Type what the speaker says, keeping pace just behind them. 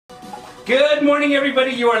Good morning,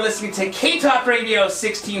 everybody. You are listening to K-Talk Radio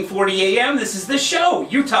 1640 AM. This is the show,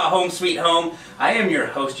 Utah Home Sweet Home. I am your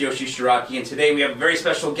host, Yoshi Shiraki, and today we have a very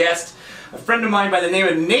special guest, a friend of mine by the name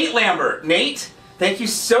of Nate Lambert. Nate, thank you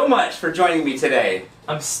so much for joining me today.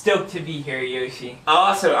 I'm stoked to be here, Yoshi.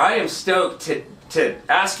 Awesome. I am stoked to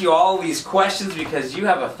ask you all these questions because you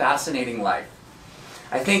have a fascinating life.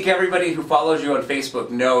 I think everybody who follows you on Facebook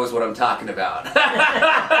knows what I'm talking about.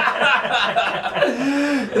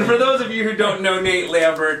 And for those of you who don't know Nate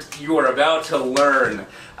Lambert, you are about to learn.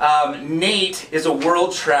 Nate is a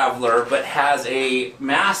world traveler but has a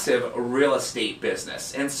massive real estate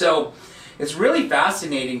business. And so it's really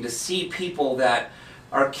fascinating to see people that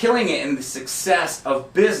are killing it in the success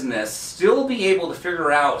of business still be able to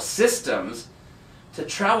figure out systems to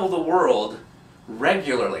travel the world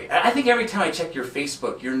regularly. I think every time I check your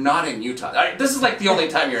Facebook, you're not in Utah. This is like the only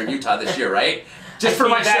time you're in Utah this year, right? Just for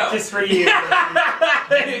my show. Just for you.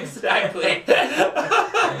 Exactly.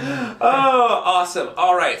 Oh, awesome.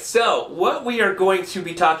 All right. So what we are going to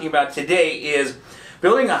be talking about today is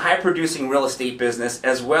building a high-producing real estate business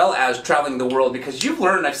as well as traveling the world, because you've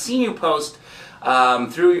learned, I've seen you post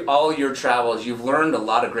through all your travels, you've learned a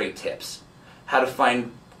lot of great tips. How to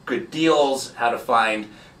find good deals, how to find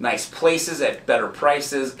nice places at better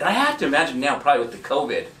prices. And I have to imagine now, probably with the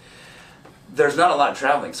COVID, there's not a lot of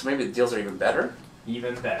traveling, so maybe the deals are even better?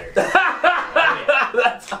 Even better.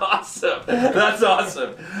 That's awesome. That's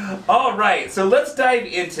awesome. All right, so let's dive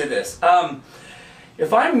into this.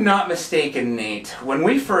 If I'm not mistaken, Nate, when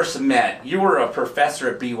we first met, you were a professor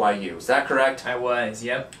at BYU. Is that correct? I was,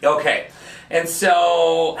 yep. Okay. And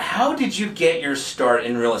so how did you get your start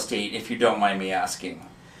in real estate, if you don't mind me asking?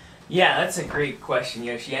 Yeah, that's a great question,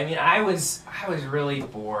 Yoshi. I mean, I was really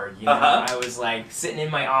bored, you know. I was like sitting in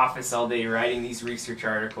my office all day writing these research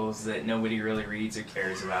articles that nobody really reads or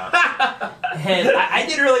cares about. And I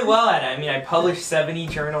did really well at it. I mean, I published 70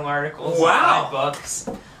 journal articles, wow. 5 books.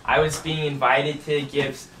 I was being invited to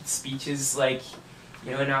give speeches like,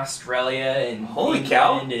 you know, in Australia and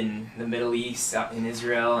England and the Middle East, out in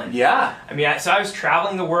Israel. And yeah. I mean, so I was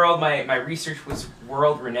traveling the world. My research was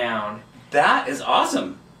world renowned. That is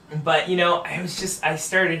awesome. But, you know, I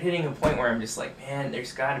started hitting a point where I'm just like, man,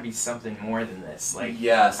 there's got to be something more than this. Like,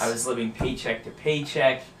 yes. I was living paycheck to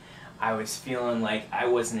paycheck. I was feeling like I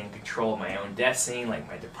wasn't in control of my own destiny. Like,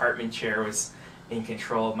 my department chair was in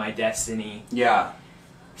control of my destiny. Yeah.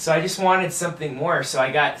 So I just wanted something more. So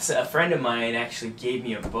a friend of mine actually gave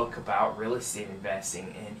me a book about real estate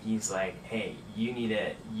investing, and he's like, "Hey, you need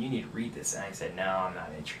to read this." And I said, "No, I'm not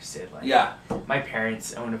interested." Like, yeah. My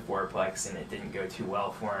parents owned a fourplex, and it didn't go too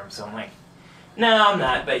well for him. So I'm like, "No, I'm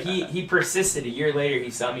not." But he persisted. A year later, he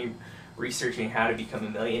saw me researching how to become a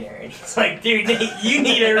millionaire, and he's like, "Dude, you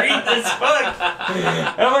need to read this book."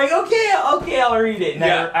 And I'm like, "Okay, I'll read it." And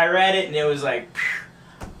yeah. I read it, and it was like,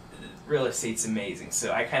 real estate's amazing.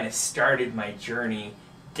 So I kind of started my journey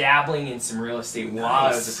dabbling in some real estate while I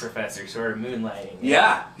was a professor, sort of moonlighting.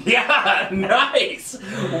 Yeah, yeah, nice.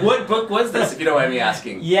 What book was this, if you don't mind me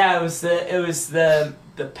asking? Yeah, it was the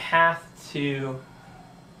path to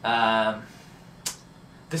the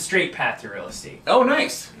straight path to real estate. Oh,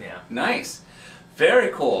 nice. Yeah, nice,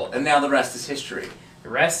 very cool. And now the rest is history. The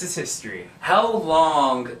rest is history. How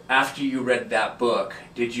long after you read that book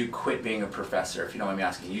did you quit being a professor, if you don't mind me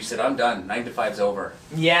asking? You said, "I'm done. 9 to 5's over."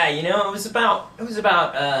 Yeah, you know, it was about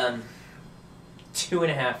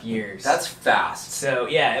 2.5 years. That's fast. So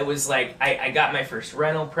yeah, it was like I got my first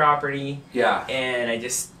rental property. Yeah. And I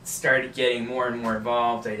just started getting more and more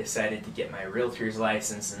involved. I decided to get my realtor's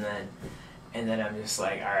license, and then I'm just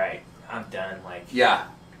like, all right, I'm done. Like, yeah.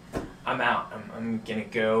 I'm out. I'm gonna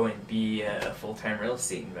go and be a full-time real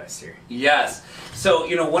estate investor. Yes. So,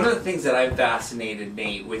 you know, one of the things that I'm fascinated,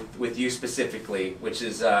 Nate, with you specifically, which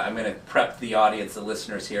is, I'm gonna prep the audience, the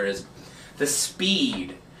listeners here, is the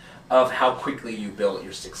speed of how quickly you built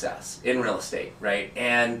your success in real estate, right?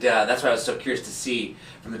 And that's why I was so curious to see,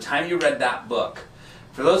 from the time you read that book,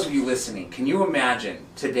 for those of you listening, can you imagine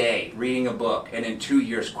today reading a book and in 2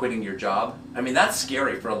 years quitting your job? I mean, that's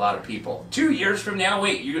scary for a lot of people. 2 years from now,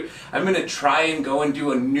 wait, I'm going to try and go and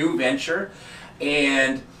do a new venture.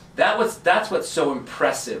 And that's what's so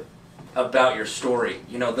impressive about your story.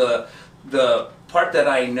 You know, the part that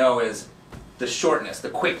I know is the shortness, the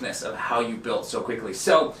quickness of how you built so quickly.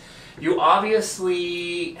 So you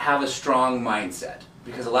obviously have a strong mindset,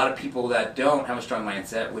 because a lot of people that don't have a strong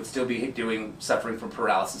mindset would still be suffering from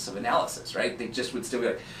paralysis of analysis, right? They just would still be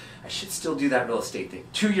like, I should still do that real estate thing.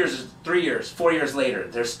 2 years, 3 years, 4 years later,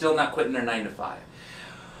 they're still not quitting their 9 to 5.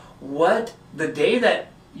 The day that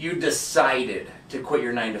you decided to quit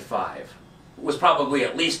your 9 to 5, was probably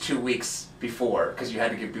at least 2 weeks before, because you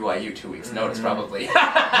had to give BYU 2 weeks notice probably.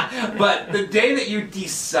 But the day that you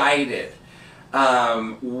decided,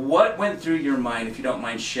 what went through your mind, if you don't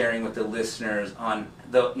mind sharing with the listeners on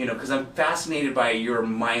the, because I'm fascinated by your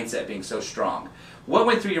mindset being so strong. What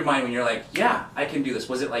went through your mind when you're like, yeah, I can do this?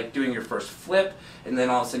 Was it like doing your first flip, and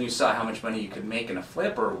then all of a sudden you saw how much money you could make in a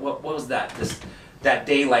flip, or what was that? That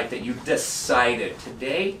day like that you decided,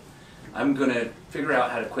 today I'm going to figure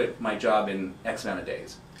out how to quit my job in X amount of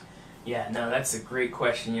days? Yeah, no, that's a great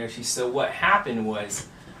question, Yoshi. So what happened was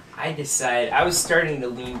I decided, I was starting to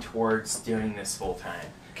lean towards doing this full time.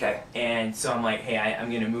 Okay. And so I'm like, hey, I'm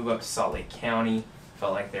going to move up to Salt Lake County.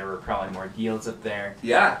 Felt like there were probably more deals up there.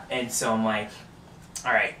 Yeah. And so I'm like,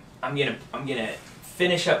 all right, I'm gonna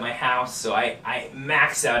finish up my house. So I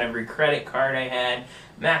maxed out every credit card I had,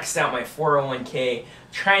 maxed out my 401k,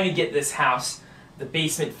 trying to get this house, the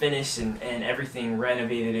basement finished and everything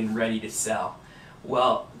renovated and ready to sell.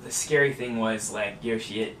 Well, the scary thing was, like,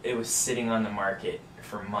 Yoshi, it was sitting on the market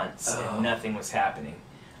for months and nothing was happening.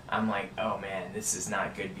 I'm like, oh man, this is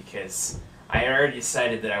not good, because I had already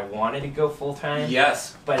decided that I wanted to go full time.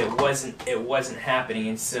 Yes. But it wasn't happening,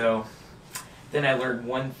 and so then I learned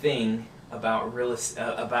one thing about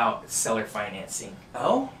about seller financing.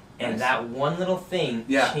 Oh. And nice. that one little thing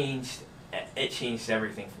changed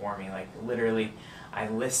everything for me. Like, literally, I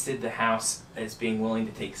listed the house as being willing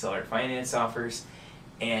to take seller finance offers,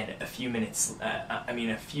 and a few days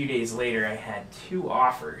later, I had 2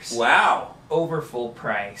 offers. Wow. Over full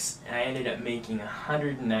price, and I ended up making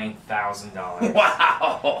 $109,000.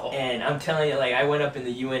 Wow. And I'm telling you, like, I went up in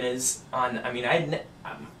the UNAs on.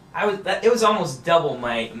 It was almost double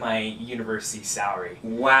my university salary.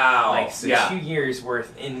 Wow. Like, so 2 years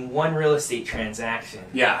worth in one real estate transaction.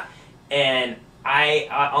 Yeah. And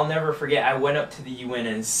I'll never forget, I went up to the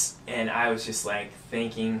UNAs and I was just like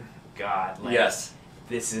thanking God. Like, yes.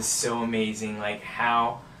 This is so amazing. Like,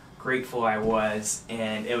 how grateful I was.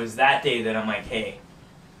 And it was that day that I'm like, hey,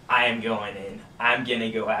 I am going in. I'm going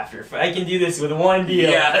to go after. If I can do this with one deal,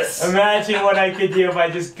 yes. Imagine what I could do if I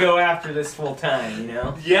just go after this full time,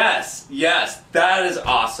 Yes, yes. That is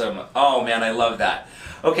awesome. Oh, man, I love that.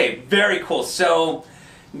 Okay, very cool. So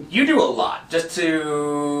you do a lot. Just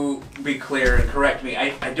to be clear and correct me,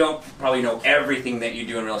 I don't probably know everything that you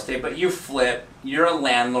do in real estate, but you flip, you're a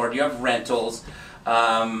landlord, you have rentals.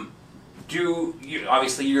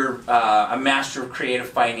 Obviously you're a master of creative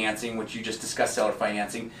financing, which you just discussed, seller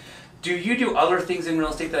financing. Do you do other things in real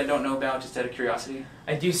estate that I don't know about, just out of curiosity?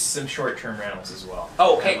 I do some short-term rentals as well.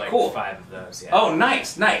 Oh, okay, like cool. 5 of those, yeah. Oh,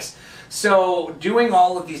 nice, nice. So doing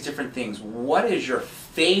all of these different things, what is your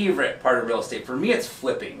favorite part of real estate? For me, it's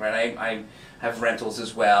flipping, right? I have rentals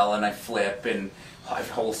as well, and I flip, and I've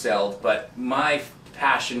wholesaled, but my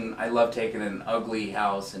passion, I love taking an ugly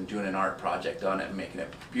house and doing an art project on it and making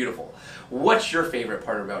it beautiful. What's your favorite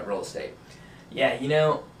part about real estate? Yeah,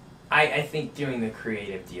 I think doing the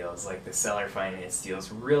creative deals, like the seller finance deals,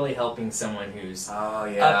 really helping someone who's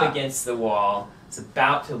up against the wall, is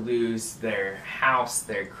about to lose their house,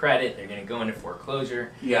 their credit, they're going to go into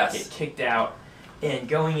foreclosure, get kicked out, and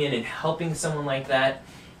going in and helping someone like that.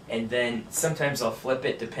 And then sometimes I'll flip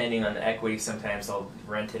it depending on the equity, sometimes I'll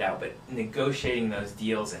rent it out, but negotiating those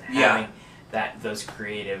deals and having those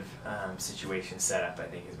creative situations set up, I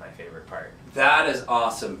think, is my favorite part. That is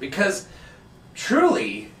awesome, because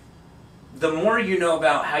truly, the more you know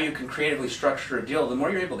about how you can creatively structure a deal, the more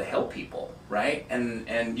you're able to help people, right?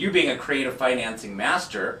 And you being a creative financing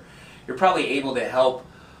master, you're probably able to help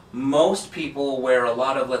most people where a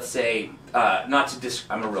lot of, let's say, I'm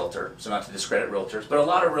a realtor, so not to discredit realtors, but a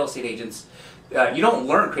lot of real estate agents, you don't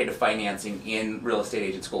learn creative financing in real estate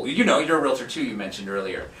agent school. You're a realtor too, you mentioned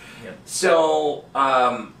earlier. Yep. So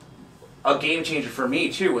a game changer for me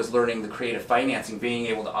too was learning the creative financing, being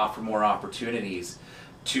able to offer more opportunities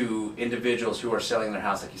to individuals who are selling their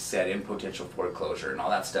house, like you said, in potential foreclosure and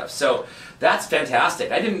all that stuff. So that's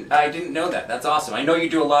fantastic. I didn't know that. That's awesome. I know you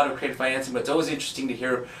do a lot of creative financing, but it's always interesting to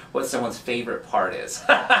hear what someone's favorite part is.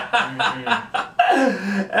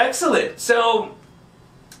 Excellent. So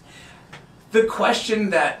the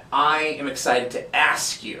question that I am excited to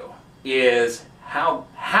ask you is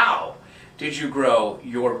how did you grow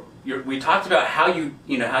your we talked about how you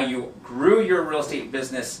grew your real estate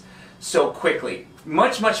business so quickly.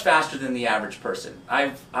 Much faster than the average person.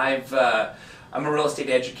 I'm a real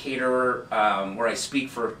estate educator where I speak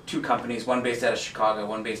for 2 companies, one based out of Chicago,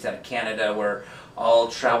 one based out of Canada, where I'll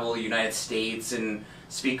travel the United States and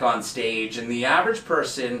speak on stage, and the average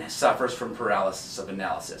person suffers from paralysis of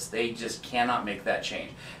analysis. They just cannot make that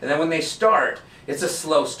change. And then when they start, it's a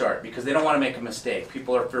slow start because they don't want to make a mistake.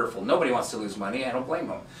 People are fearful. Nobody wants to lose money. I don't blame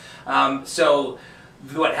them. So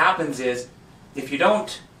what happens is, if you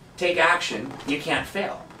don't take action, you can't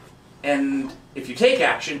fail. And if you take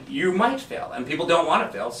action, you might fail. And people don't want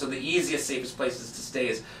to fail, so the easiest, safest places to stay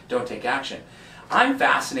is don't take action. I'm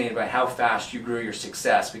fascinated by how fast you grew your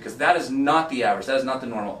success, because that is not the average, that is not the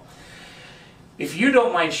normal. If you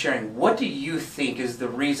don't mind sharing, what do you think is the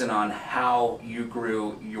reason on how you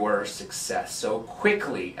grew your success so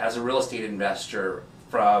quickly as a real estate investor,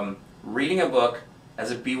 from reading a book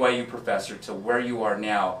as a BYU professor to where you are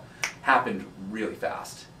now, happened really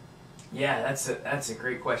fast? Yeah, that's a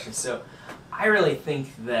great question. So I really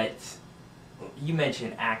think that you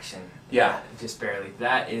mentioned action. Yeah. Just barely.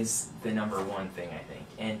 That is the number one thing, I think.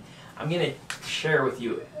 And I'm going to share with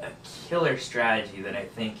you a killer strategy that I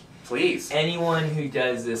think Please. anyone who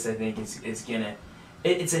does this, I think, is going to...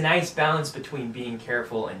 It's a nice balance between being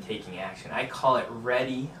careful and taking action. I call it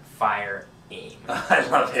ready, fire, aim. I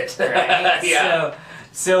love it. Right? Yeah.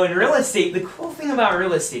 So in real estate, the cool thing about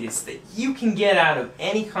real estate is that you can get out of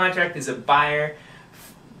any contract as a buyer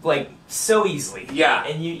like so easily. Yeah.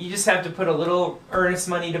 And you just have to put a little earnest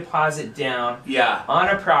money deposit down Yeah. on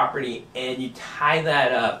a property, and you tie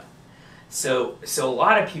that up. So a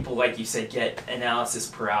lot of people, like you said, get analysis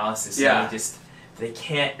paralysis. Yeah. And they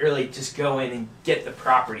can't really just go in and get the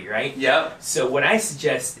property, right? Yep. So what I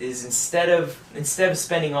suggest is instead of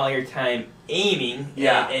spending all your time aiming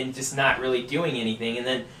Yeah. and just not really doing anything, and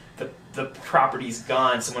then the property's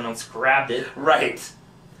gone, someone else grabbed it. Right.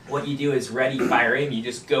 What you do is ready, fire, aim. You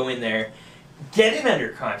just go in there, get it under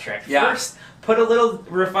contract. Yeah. First, put a little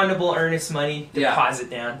refundable earnest money Yeah. deposit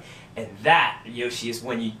down. And that, Yoshi, is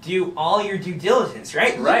when you do all your due diligence,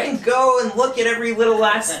 right? Right. You can go and look at every little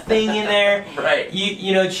last thing in there. Right.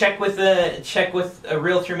 You know, check with a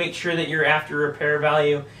realtor, make sure that your after repair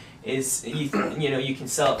value is you can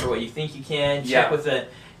sell it for what you think you can. Yeah. Check with a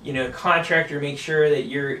contractor, make sure that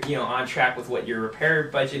you're on track with what your repair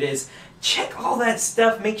budget is. Check all that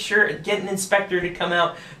stuff, make sure, get an inspector to come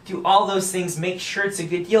out, do all those things, make sure it's a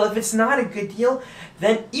good deal. If it's not a good deal,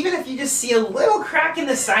 then even if you just see a little crack in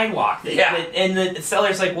the sidewalk, and the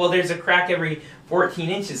seller's like, well, there's a crack every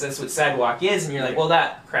 14 inches, that's what sidewalk is, and you're like, well,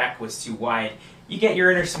 that crack was too wide. You get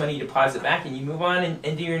your earnest money deposit back and you move on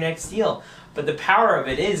and do your next deal. But the power of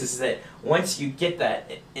it is that once you get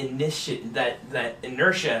that inertia,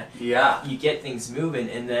 Yeah. you get things moving,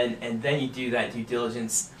 and then you do that due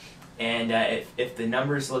diligence. And if the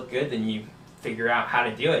numbers look good, then you figure out how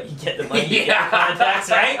to do it. You get the money, you get your contacts,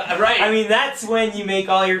 right? Right. I mean, that's when you make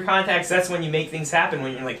all your contacts. That's when you make things happen.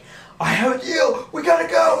 When you're like, I have a deal. We gotta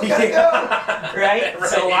go. We gotta go. Right?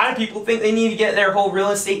 So a lot of people think they need to get their whole real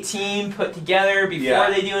estate team put together before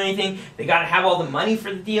they do anything. They gotta have all the money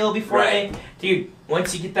for the deal before they. Dude,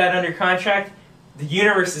 once you get that under contract, the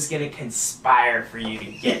universe is going to conspire for you to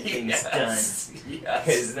get things done.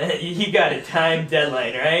 Because then you got a time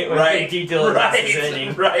deadline, right? When due diligence is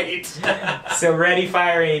ending. Right. So ready,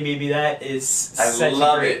 fire, aim, baby. That is such a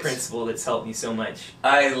great principle that's helped me so much.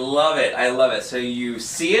 I love it. I love it. So you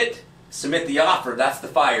see it, submit the offer. That's the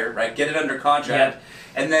fire, right? Get it under contract. Yep.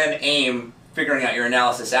 And then aim, figuring out your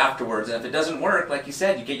analysis afterwards. And if it doesn't work, like you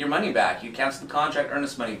said, you get your money back. You cancel the contract,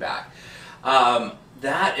 earnest money back.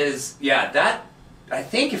 That is, I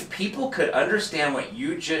think if people could understand what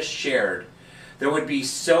you just shared, there would be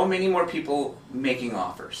so many more people making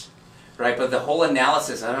offers, right? But the whole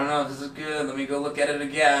analysis, I don't know if this is good, let me go look at it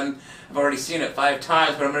again. I've already seen it 5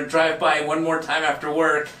 times, but I'm going to drive by one more time after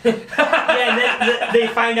work. And then they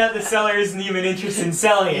find out the seller isn't even interested in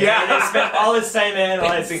selling it. Yeah. And they spent all this time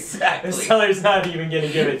analyzing. Exactly. The seller's not even going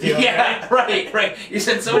to give it to you. Yeah, right. You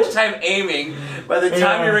spend so much time aiming, by the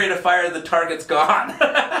time you're ready to fire, the target's gone.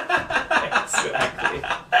 Exactly.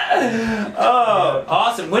 Oh,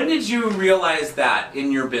 awesome. When did you realize that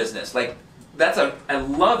in your business? Like, I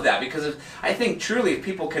love that, because I think truly if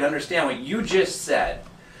people can understand what you just said,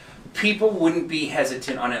 people wouldn't be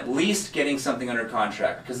hesitant on at least getting something under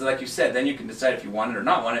contract. Because like you said, then you can decide if you want it or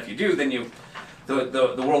not want it. If you do, then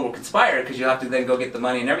the world will conspire, because you have to then go get the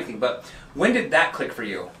money and everything. But when did that click for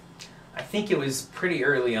you? I think it was pretty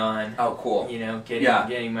early on. Oh, cool.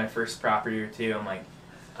 Getting my first property or two. I'm like,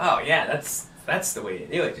 oh yeah, that's the way to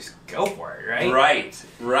do it. Just go for it, right?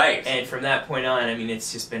 Right. And from that point on, I mean,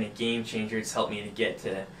 it's just been a game changer. It's helped me to get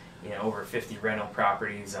to over 50 rental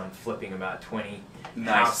properties. I'm flipping about 20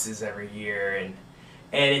 houses every year,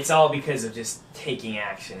 and it's all because of just taking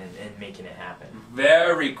action and making it happen.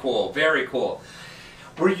 Very cool. Very cool.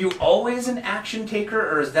 Were you always an action taker,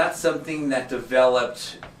 or is that something that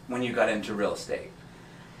developed when you got into real estate?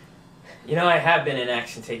 You know, I have been an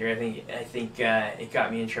action taker. I think it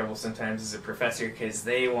got me in trouble sometimes as a professor because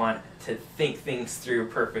they want to think things through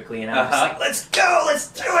perfectly, and I'm just like, let's go,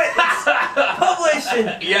 let's do it, let's publish.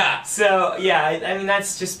 And yeah. So yeah, I mean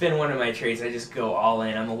that's just been one of my traits. I just go all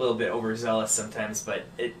in. I'm a little bit overzealous sometimes, but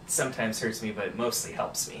it sometimes hurts me, but it mostly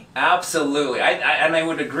helps me. Absolutely, I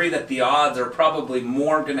would agree that the odds are probably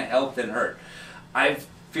more going to help than hurt. I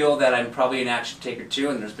feel that I'm probably an action taker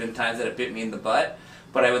too, and there's been times that it bit me in the butt.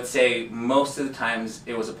 But I would say most of the times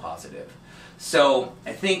it was a positive. So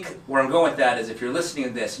I think where I'm going with that is if you're listening to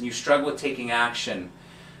this and you struggle with taking action,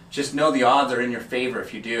 just know the odds are in your favor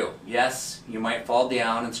if you do. Yes, you might fall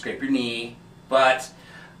down and scrape your knee, but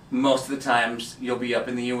most of the times you'll be up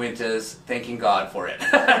in the Uintas thanking God for it.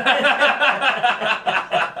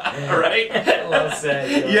 Right? Well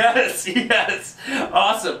said. Yes, yes.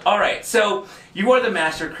 Awesome. All right, so you are the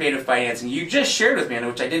master of creative financing. You just shared with me,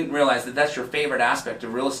 which I didn't realize, that that's your favorite aspect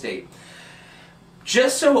of real estate.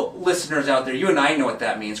 Just so listeners out there, you and I know what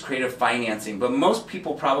that means, creative financing, but most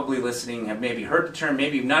people probably listening have maybe heard the term,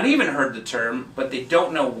 maybe not even heard the term, but they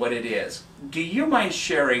don't know what it is. Do you mind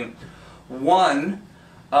sharing one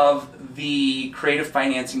of the creative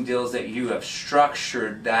financing deals that you have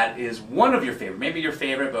structured that is one of your favorite, maybe your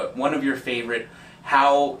favorite, but one of your favorite,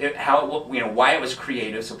 why it was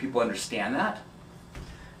creative so people understand that?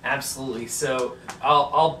 Absolutely. So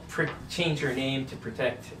I'll change her name to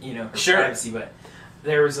protect her privacy, but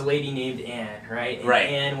there was a lady named Anne, right? And right.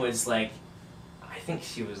 Anne was like, I think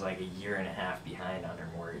she was like a year and a half behind on her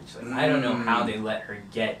mortgage. Like I don't know how they let her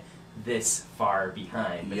get this far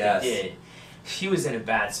behind, but they did. She was in a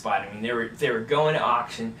bad spot. I mean, they were going to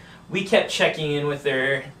auction. We kept checking in with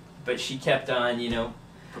her, but she kept on,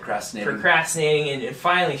 procrastinating, and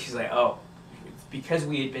finally she's like, oh, because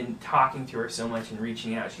we had been talking to her so much and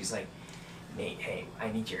reaching out, she's like, Nate, hey,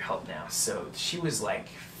 I need your help now. So she was like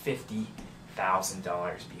 $50,000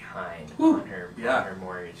 behind on her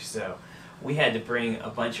mortgage. So we had to bring a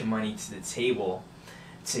bunch of money to the table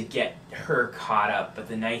to get her caught up. But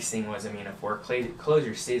the nice thing was, I mean, a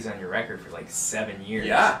foreclosure stays on your record for like 7 years.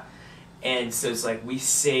 Yeah. And so it's like we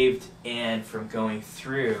saved Anne from going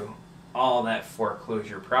through all that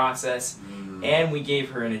foreclosure process, and we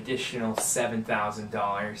gave her an additional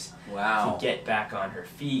 $7,000 to get back on her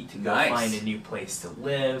feet, to go find a new place to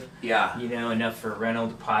live. Yeah. Enough for a rental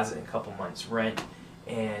deposit and a couple months rent.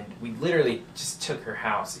 And we literally just took her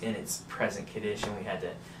house in its present condition. We had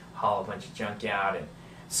to haul a bunch of junk out. And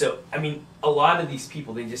so, I mean, a lot of these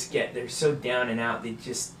people, they're so down and out, they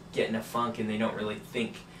just get in a funk and they don't really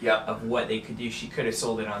think of what they could do. She could have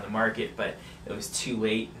sold it on the market, but it was too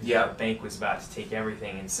late. The bank was about to take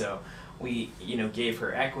everything, and so we, gave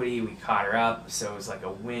her equity. We caught her up, so it was like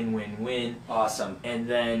a win-win-win. Awesome. And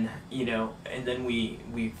then,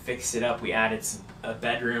 we fixed it up. We added a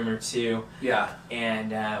bedroom or two. Yeah.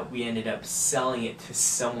 And we ended up selling it to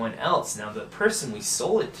someone else. Now, the person we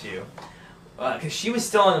sold it to, because she was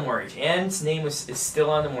still on the mortgage. Anne's name is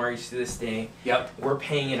still on the mortgage to this day. Yep. We're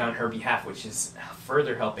paying it on her behalf, which is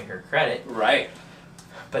further helping her credit. Right.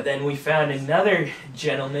 But then we found another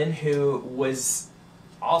gentleman who was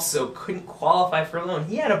also couldn't qualify for a loan.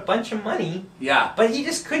 He had a bunch of money. Yeah. But he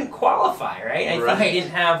just couldn't qualify, right? I think he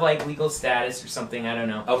didn't have like legal status or something. I don't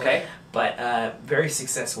know. Okay. But very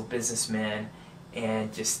successful businessman,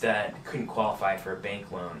 and just couldn't qualify for a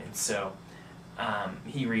bank loan, and so.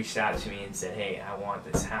 He reached out to me and said, hey, I want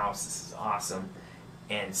this house, this is awesome.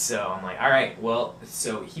 And so I'm like, all right, well,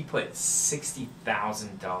 so he put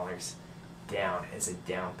 $60,000 down as a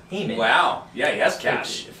down payment. Wow. Yeah, he has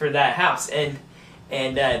cash. For that house. And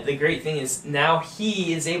the great thing is now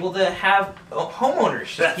he is able to have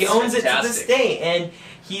homeownership. He owns it to this day, and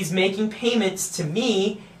he's making payments to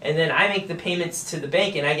me, and then I make the payments to the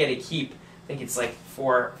bank, and I get to keep, I think it's like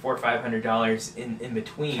 $400 or $500 in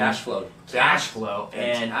between. Cash flow.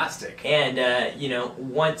 Fantastic. And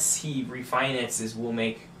once he refinances, we'll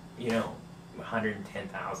make $110,000,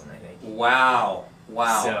 I think. Wow.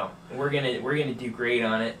 Wow. So we're gonna do great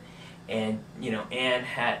on it, and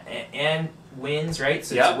Anne wins, right?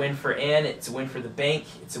 So it's a win for Anne, it's a win for the bank,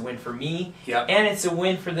 it's a win for me, and it's a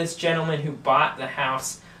win for this gentleman who bought the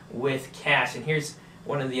house with cash. And here's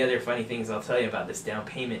one of the other funny things I'll tell you about this down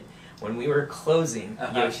payment. When we were closing,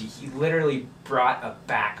 Yoshi, he literally brought a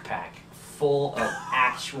backpack full of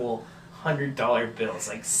actual $100 bills,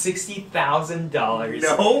 like $60,000 in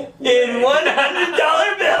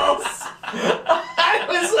 $100 bills. I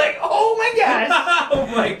was like, oh my gosh, Oh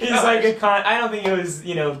my god. He's like I don't think it was,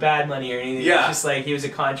 bad money or anything. Yeah. It was just like he was a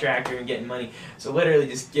contractor and getting money. So literally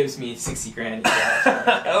just gives me 60 grand in cash.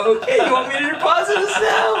 Okay, you want me to deposit this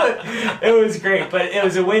now? It was great, but it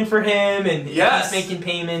was a win for him, and Yes. he's making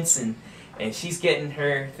payments, and she's getting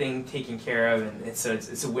her thing taken care of, and so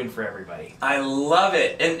it's a win for everybody. I love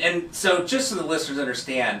it. And so just so the listeners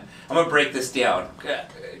understand, I'm going to break this down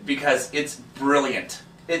because it's brilliant.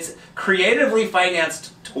 It's creatively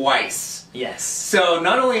financed twice. Yes. So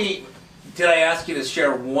not only did I ask you to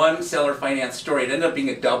share one seller finance story, it ended up being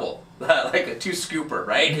a double, like a 2-scooper,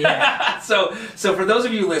 right? Yeah. So for those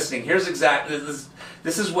of you listening, here's exactly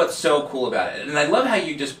this is what's so cool about it. And I love how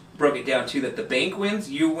you just broke it down too, that the bank wins,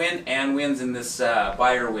 you win, and wins, and this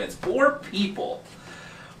buyer wins. 4 people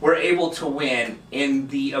were able to win in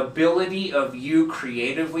the ability of you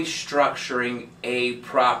creatively structuring a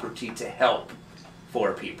property to help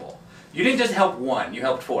 4 people. You didn't just help 1, you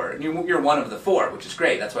helped 4. And you're one of the 4, which is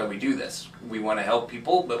great. That's why we do this. We want to help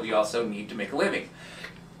people, but we also need to make a living.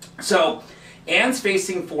 So, Anne's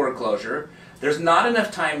facing foreclosure. There's not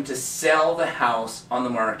enough time to sell the house on the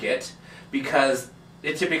market because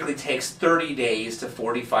it typically takes 30 days to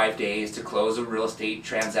 45 days to close a real estate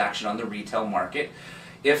transaction on the retail market.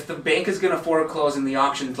 If the bank is going to foreclose in the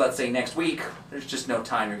auction, let's say next week, there's just no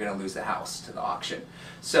time. You're going to lose the house to the auction.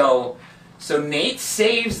 So Nate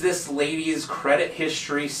saves this lady's credit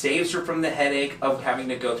history, saves her from the headache of having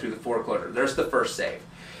to go through the foreclosure. There's the first save.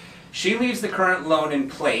 She leaves the current loan in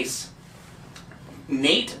place.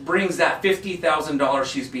 Nate brings that $50,000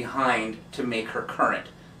 she's behind to make her current.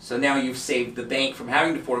 So now you've saved the bank from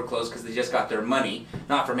having to foreclose because they just got their money,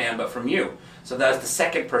 not from Ann, but from you. So that's the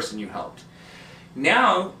second person you helped.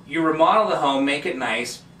 Now you remodel the home, make it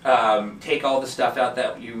nice, take all the stuff out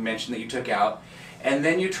that you mentioned that you took out, and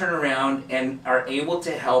then you turn around and are able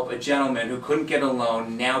to help a gentleman who couldn't get a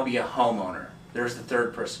loan now be a homeowner. There's the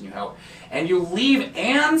third person you help. And you leave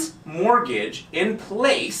Ann's mortgage in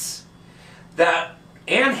place that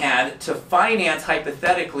Ann had to finance,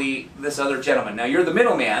 hypothetically, this other gentleman. Now you're the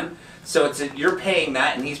middleman, so you're paying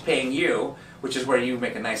that and he's paying you, which is where you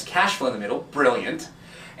make a nice cash flow in the middle. Brilliant.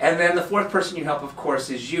 And then the fourth person you help, of course,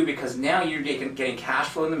 is you, because now you're getting cash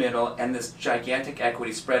flow in the middle and this gigantic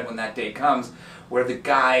equity spread when that day comes, where the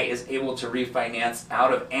guy is able to refinance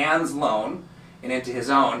out of Ann's loan and into his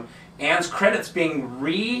own. Ann's credit's being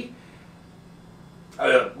readdressed,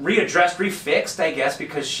 refixed, I guess,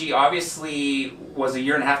 because she obviously was 1.5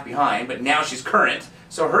 years behind, but now she's current,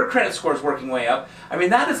 so her credit score is working way up. I mean,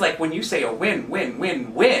 that is like when you say a win, win,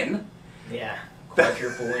 win, win. Yeah,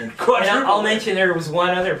 quadruple win. Quadruple and I'll win. mention there was one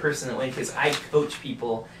other person that went, because I coach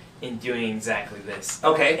people in doing exactly this.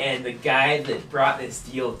 Okay. And the guy that brought this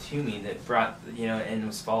deal to me, that brought, and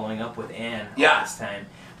was following up with Ann all Yeah. this time,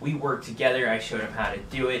 we worked together. I showed him how to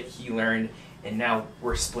do it. He learned. And now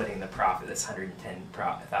we're splitting the profit, this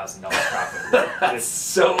 $110,000 profit. That's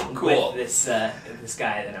so cool. With this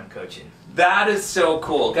guy that I'm coaching. That is so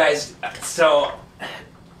cool. Guys, so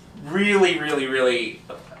really, really, really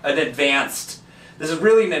this is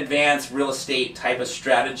really an advanced real estate type of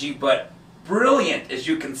strategy, but brilliant, as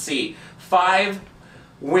you can see. 5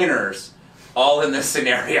 winners all in this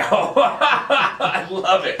scenario. I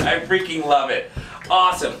love it. I freaking love it.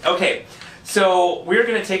 Awesome. Okay. So we're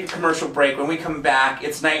going to take a commercial break. When we come back,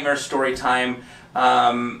 it's nightmare story time,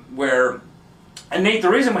 and Nate, the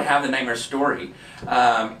reason we have the nightmare story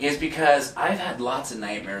is because I've had lots of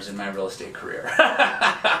nightmares in my real estate career.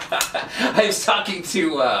 I was talking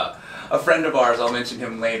to a friend of ours, I'll mention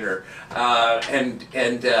him later, and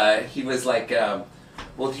he was like,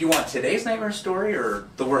 well, do you want today's nightmare story or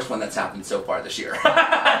the worst one that's happened so far this year?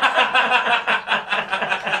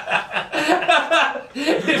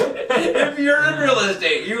 If you're in real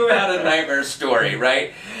estate, you have had a nightmare story,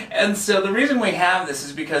 right? And so the reason we have this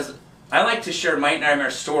is because I like to share my nightmare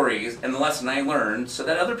stories and the lesson I learned so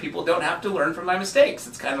that other people don't have to learn from my mistakes.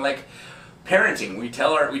 It's kind of like parenting. We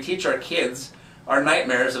teach our kids our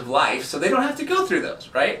nightmares of life so they don't have to go through those,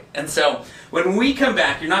 right? And so when we come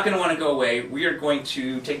back, you're not going to want to go away. We are going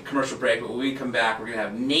to take a commercial break, but when we come back, we're going to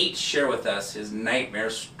have Nate share with us his nightmare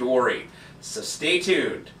story. So stay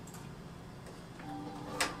tuned.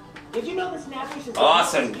 Did you know the Snappers is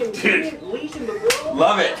Awesome, the most convenient leash in the world?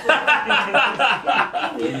 Love it.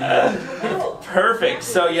 Perfect.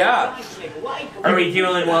 So yeah. Are we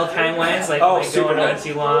doing well time-wise? Like, Oh, am I super going on good.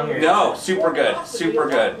 too long? Or No, super good. Super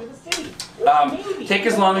good. Take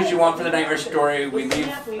as long as you want for the nightmare story. We leave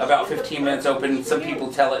about 15 minutes open. Some people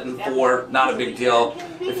tell it in 4. Not a big deal.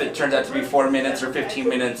 If it turns out to be 4 minutes or 15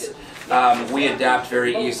 minutes, we adapt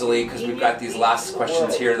very easily because we've got these last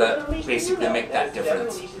questions here that basically make that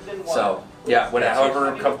difference. So Yeah,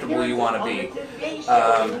 however comfortable you want to be.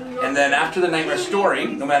 And then after the nightmare story,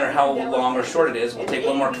 no matter how long or short it is, we'll take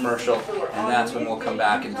one more commercial, and that's when we'll come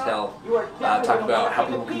back and talk about how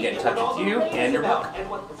people can get in touch with you and your book.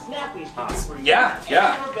 Awesome. Yeah.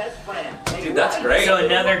 Dude, that's great. So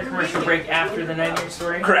another commercial break after the nightmare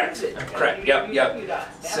story? Correct. Okay. Correct. Yep.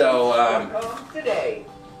 So,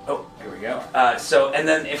 oh, here we go. So, and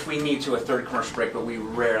then if we need to, a third commercial break, but we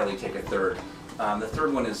rarely take a third. The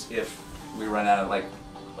third one is if we run out of, like,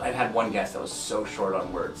 I've had one guest that was so short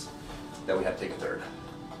on words that we had to take a third.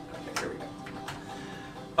 Okay, here we go.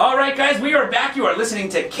 All right, guys, we are back. You are listening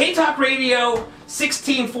to K-Talk Radio,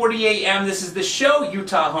 1640 AM. This is the show,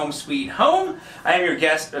 Utah Home Sweet Home. I am your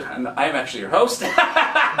guest. I'm actually your host.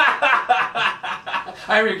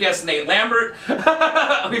 I'm your guest, Nate Lambert.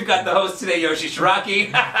 We've got the host today, Yoshi Shiraki,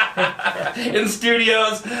 in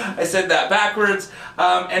studios. I said that backwards.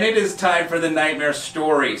 And it is time for the nightmare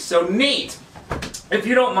story. So, Nate, if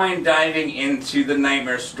you don't mind diving into the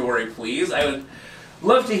nightmare story, please, I would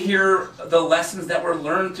love to hear the lessons that were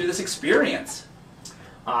learned through this experience.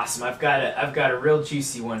 Awesome. I've got a real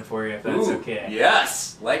juicy one for you, if that's okay.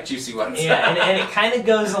 Yes, like juicy ones. Yeah, and it kind of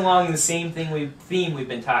goes along the same theme we've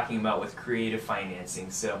been talking about with creative financing.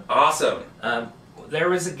 So awesome. There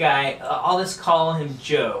was a guy. I'll just call him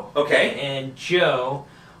Joe. Okay. And Joe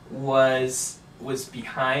was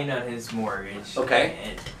behind on his mortgage. Okay.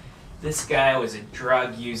 And this guy was a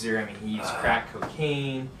drug user. I mean, he used crack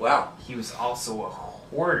cocaine. Wow. He was also a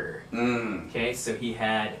hoarder. Okay, so he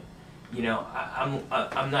had, I'm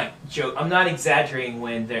not exaggerating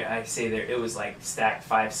when I say it was like stacked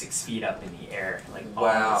 5-6 feet up in the air, like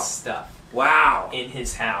all this stuff. Wow. In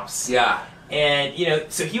his house. Yeah.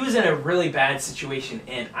 And so he was in a really bad situation,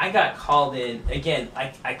 and I got called in again.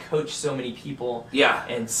 I coach so many people. Yeah.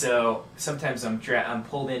 And so sometimes I'm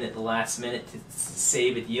pulled in at the last minute to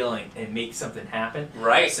save a deal and make something happen.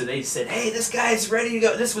 Right. So they said, "Hey, this guy's ready to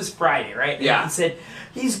go." This was Friday, right? And yeah. he said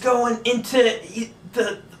he's going into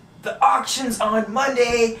the auctions on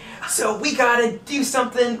Monday, so we gotta do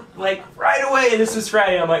something like right away. And this was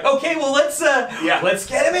Friday. I'm like, okay, well let's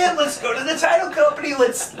get him in. Let's go to the title company.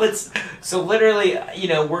 Let's. So literally,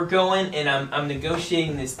 we're going, and I'm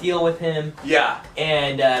negotiating this deal with him. Yeah.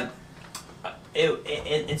 And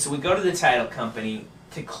so we go to the title company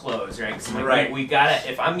to close, right? Because I'm like, we gotta.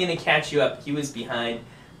 If I'm gonna catch you up, he was behind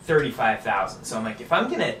 $35,000. So I'm like, if I'm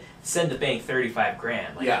gonna send the bank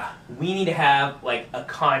 $35,000, we need to have like a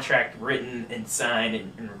contract written and signed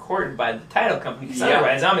and recorded by the title company, because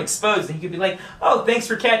otherwise I'm exposed, and he could be like, "Oh, thanks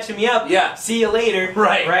for catching me up. Yeah, see you later."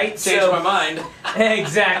 Right. Changed my mind.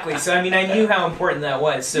 Exactly. So I mean, I knew how important that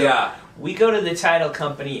was. So we go to the title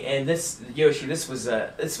company, and this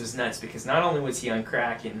was nuts, because not only was he on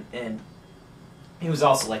crack, and he was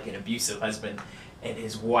also like an abusive husband, and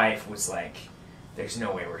his wife was like, "There's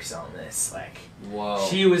no way we're selling this." Like, whoa.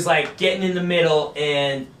 She was like getting in the middle,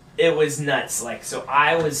 and it was nuts. Like, so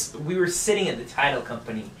we were sitting at the title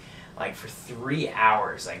company like for 3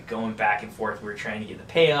 hours, like going back and forth. We were trying to get the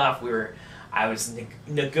payoff. I was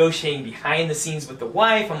negotiating behind the scenes with the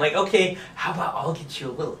wife. I'm like, okay, how about I'll get you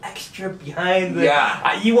a little extra behind the...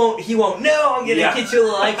 he won't know. I'm going to get you a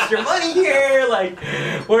little extra money here.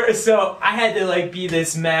 So I had to like be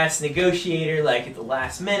this mass negotiator like at the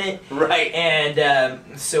last minute. Right.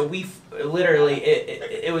 And so we literally,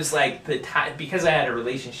 it was like, because I had a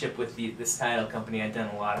relationship with this title company, I'd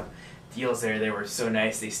done a lot of deals there. They were so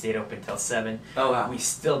nice. They stayed open till 7. Oh, wow. We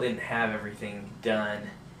still didn't have everything done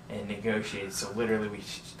and negotiated, so literally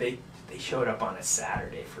they showed up on a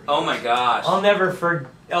Saturday for me. Oh my gosh! I'll never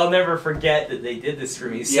forget that they did this for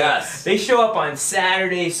me. So they show up on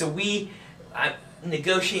Saturday, so I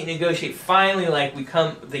negotiate. Finally, like we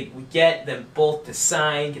get them both to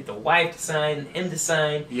sign, get the wife to sign, and him to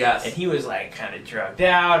sign. Yes. And he was like kind of drugged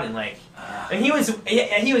out, and and he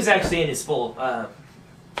was actually in his full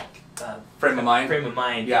frame of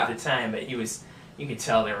mind at the time, but you could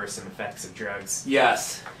tell there were some effects of drugs.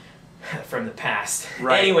 Yes. From the past.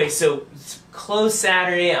 Right. Anyway, so close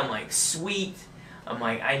Saturday, I'm like, sweet. I'm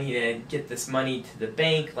like, I need to get this money to the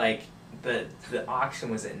bank. Like, the auction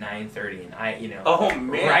was at 9:30, and oh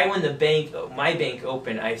man, right when my bank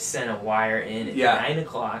opened, I sent a wire in at 9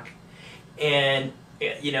 o'clock, and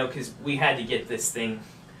because we had to get this thing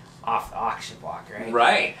off the auction block, right?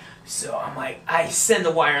 Right. So I'm like, I send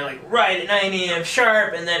the wire like right at 9 a.m.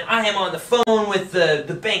 sharp, and then I am on the phone with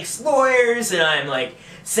the bank's lawyers, and I'm like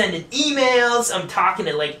sending emails. I'm talking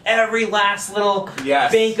to like every last little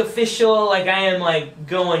bank official. Like I am like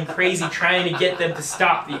going crazy trying to get them to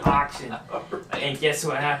stop the auction. And guess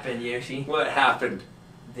what happened, Yoshi? What happened?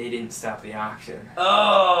 they didn't stop the auction.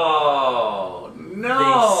 Oh no!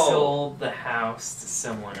 They sold the house to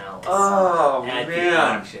someone else. Oh at man! the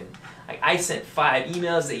auction. Like, I sent 5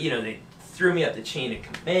 emails that they threw me up the chain of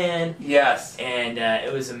command. Yes. And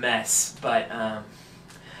it was a mess. But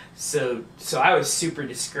so I was super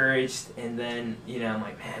discouraged. And then I'm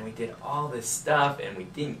like, man, we did all this stuff and we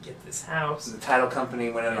didn't get this house. The title company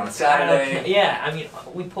went in on The Saturday. title yeah, I mean,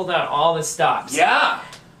 we pulled out all the stops. Yeah.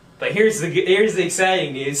 But here's the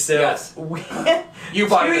exciting news. So Yes. You 2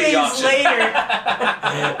 bought it at the days auction. later.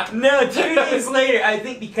 No, 2 days later. I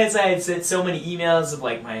think because I had sent so many emails of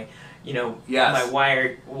like my, Yes. my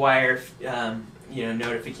wire,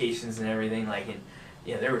 notifications and everything. Like, and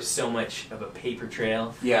there was so much of a paper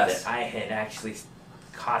trail. Yes. That I had actually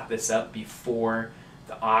caught this up before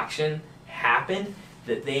the auction happened.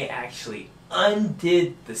 That they actually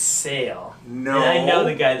undid the sale. No. And I know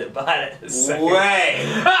the guy that bought it. Way.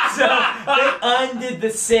 So they undid the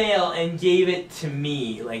sale and gave it to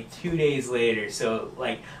me like 2 days later. So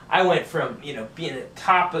like I went from being at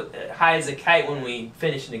top of, high as a kite when we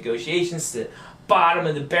finished negotiations to bottom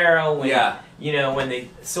of the barrel when when they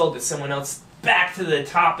sold to someone else, back to the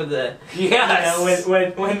top of the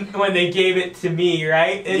when they gave it to me,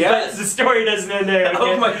 right? Yes. But the story doesn't end there.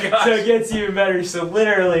 Oh my gosh. So it gets even better. So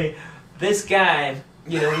literally, this guy,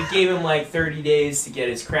 we gave him like 30 days to get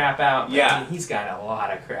his crap out. Yeah. I mean, he's got a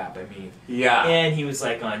lot of crap. I mean, Yeah. and he was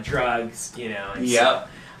like on drugs, And Yep.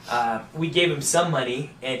 so, we gave him some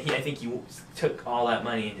money, and I think he took all that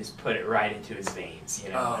money and just put it right into his veins,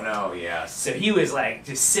 Oh no. Yes. So he was like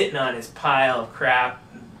just sitting on his pile of crap,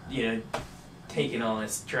 taking all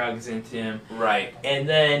his drugs into him. Right. And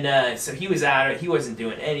then, so he was out. He wasn't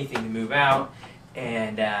doing anything to move out,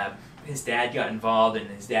 and his dad got involved, and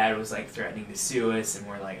his dad was like threatening to sue us, and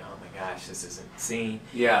we're like, oh my gosh, this is insane.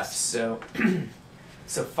 Yes. So,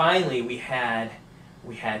 so finally we ended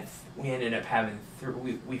up having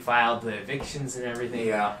we filed the evictions and everything.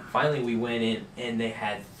 Yeah. Finally we went in, and they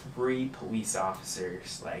had 3 police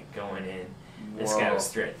officers like going in. This guy was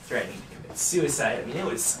threatening to commit suicide. I mean, it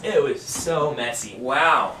was so messy.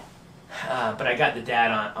 Wow. But I got the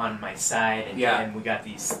dad on my side, and, Yeah. and we got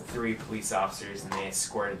these 3 police officers, and they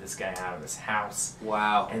escorted this guy out of his house.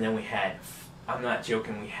 Wow. And then we had, I'm not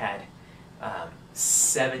joking, we had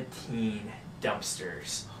 17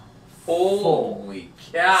 dumpsters. Holy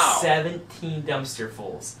cow. 17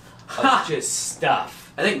 dumpsterfuls of just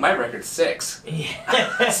stuff. I think my record's 6.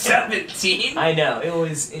 Yeah. 17? I know, it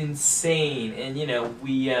was insane. And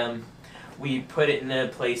we put it in a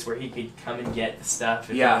place where he could come and get the stuff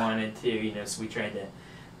if he wanted to, so we tried to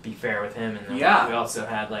be fair with him. And then we also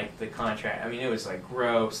had like the contract. I mean, it was like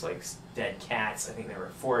gross, like dead cats. I think there were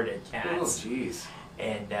 4 dead cats. Oh, jeez.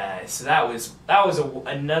 And so that was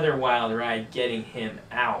another wild ride getting him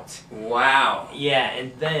out. Wow. Yeah,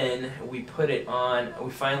 and then we put it on. We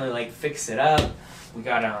finally like fixed it up. We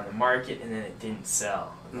got it on the market, and then it didn't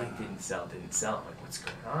sell. Like didn't sell. I'm like, what's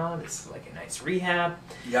going on? This is like a nice rehab.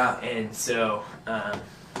 Yeah. And so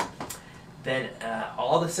then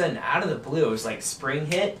all of a sudden, out of the blue, it was like spring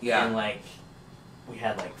hit. Yeah. And like we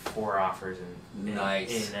had like 4 offers in a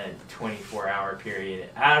 24-hour period.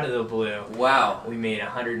 Out of the blue. Wow. We made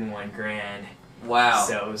 101 grand. Wow.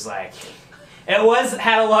 So it was like, had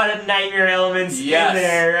a lot of nightmare elements in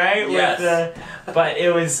there, right? Yes. But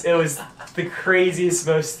it was the craziest,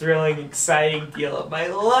 most thrilling, exciting deal of my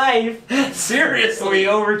life. Seriously. We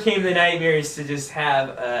overcame the nightmares to just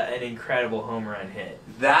have an incredible home run hit.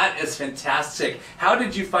 That is fantastic. How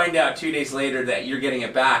did you find out 2 days later that you're getting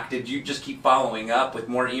it back? Did you just keep following up with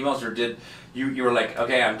more emails, or did you were like,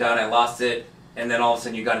 okay, I'm done, I lost it, and then all of a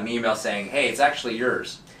sudden you got an email saying, hey, it's actually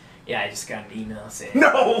yours? Yeah, I just got an email saying.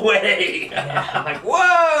 No way! Yeah, I'm like,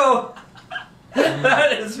 whoa!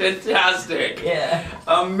 That is fantastic. Yeah.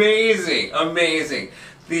 Amazing, amazing.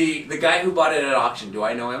 The guy who bought it at auction, do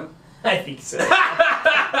I know him? I think so. You'll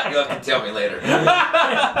have to tell me later.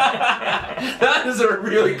 That is a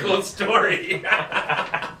really cool story.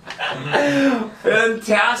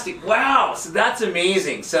 Fantastic. Wow, so that's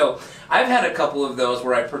amazing. So I've had a couple of those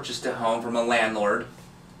where I purchased a home from a landlord.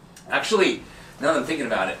 Actually, now that I'm thinking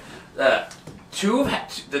about it, the two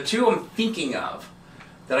I'm thinking of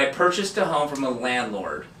that I purchased a home from a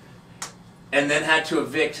landlord and then had to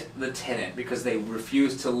evict the tenant because they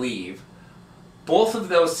refused to leave. Both of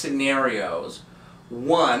those scenarios,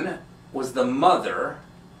 one was the mother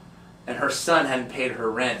and her son hadn't paid her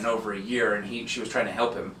rent in over a year, and she was trying to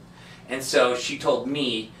help him. And so she told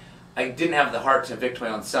me, I didn't have the heart to evict my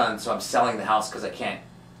own son, so I'm selling the house because I can't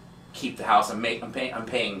keep the house. I'm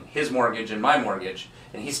paying his mortgage and my mortgage,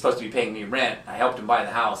 and he's supposed to be paying me rent. I helped him buy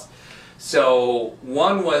the house. So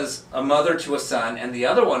one was a mother to a son, and the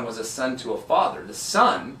other one was a son to a father. The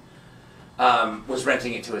son was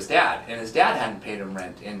renting it to his dad, and his dad hadn't paid him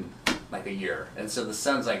rent in like a year. And so the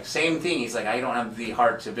son's like, same thing. He's like, I don't have the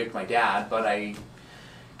heart to evict my dad, but I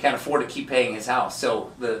can't afford to keep paying his house.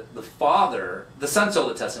 So the son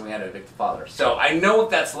sold it to us, and we had to evict the father. So I know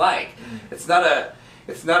what that's like. It's not a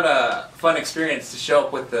fun experience to show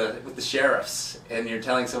up with the sheriffs and you're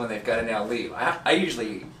telling someone they've got to now leave. I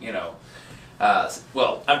usually,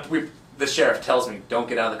 the sheriff tells me, don't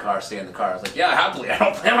get out of the car, stay in the car. I was like, yeah, happily, I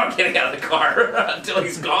don't plan on getting out of the car until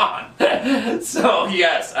he's gone. So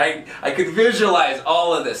yes, I could visualize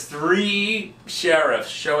all of this. 3 sheriffs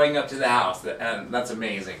showing up to the house, and that's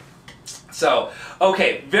amazing. So,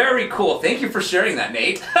 okay, very cool. Thank you for sharing that,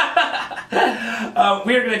 Nate.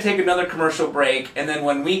 We are going to take another commercial break, and then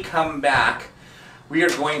when we come back, we are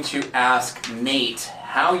going to ask Nate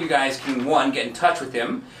how you guys can, one, get in touch with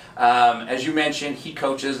him. As you mentioned, he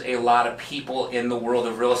coaches a lot of people in the world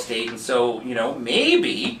of real estate, and so,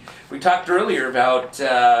 maybe, we talked earlier about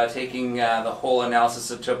taking the whole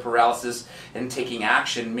analysis of paralysis and taking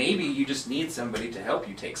action. Maybe you just need somebody to help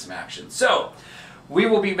you take some action. So, we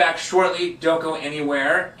will be back shortly. Don't go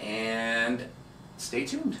anywhere, and stay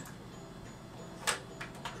tuned.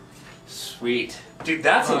 Sweet. Dude,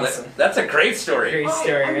 that's awesome. That's a great story. Great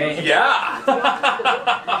story, right? Yeah.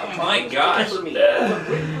 Oh my gosh. Yeah.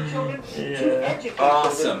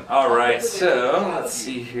 Awesome. All right, so let's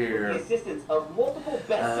see here.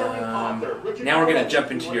 Now we're going to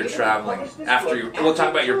jump into your traveling. We'll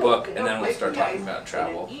talk about your book, and then we'll start talking about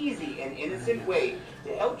travel. Easy and innocent way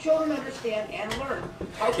to help children understand and learn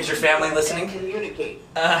how Is your family listening? Communicate.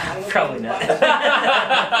 Probably not.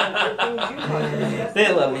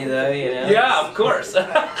 They love me though, Yeah, of course.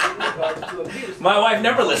 My wife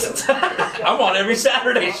never listens. I'm on every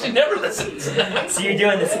Saturday. She never listens. So you're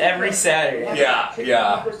doing this every Saturday? Yeah.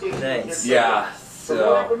 Nice. Yeah.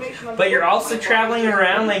 So, but you're also traveling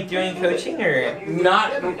around, like doing coaching, or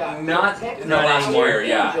not in the last year.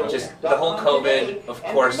 Yeah, just the whole COVID, of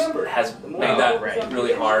course, has made that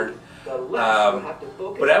really hard.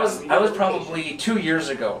 But I was probably 2 years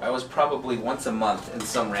ago. I was probably once a month in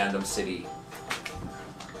some random city.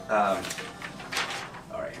 All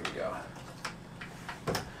right, here we go.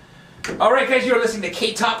 All right, guys, you are listening to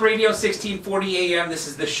K-Talk Radio, 1640 AM. This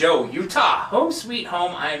is the show, Utah, Home Sweet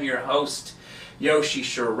Home. I am your host, Yoshi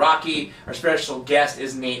Shiraki. Our special guest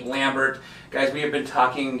is Nate Lambert. Guys, we have been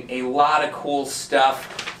talking a lot of cool stuff,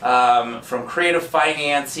 from creative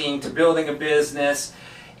financing to building a business.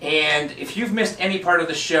 And if you've missed any part of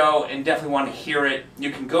the show and definitely want to hear it, you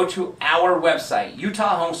can go to our website,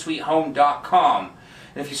 utahhomesweethome.com.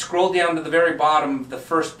 And if you scroll down to the very bottom of the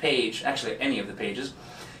first page, actually any of the pages,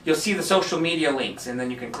 you'll see the social media links, and then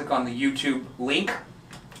you can click on the YouTube link.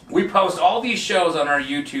 We post all these shows on our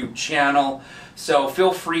YouTube channel, so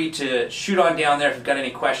feel free to shoot on down there. If you've got any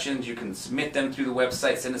questions, you can submit them through the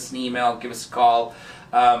website, send us an email, give us a call.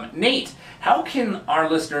 Nate, how can our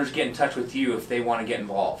listeners get in touch with you if they want to get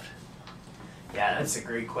involved? Yeah, that's a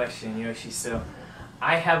great question, Yoshi. So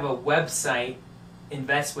I have a website,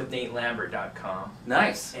 investwithnatelambert.com.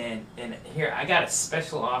 Nice. And here, I got a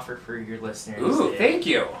special offer for your listeners. Ooh, thank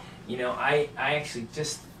you. I actually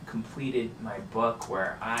just completed my book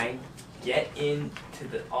where I get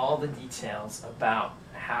into all the details about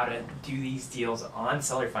how to do these deals on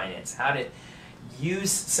seller finance, how to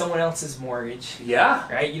use someone else's mortgage.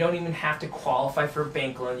 Yeah. Right? You don't even have to qualify for a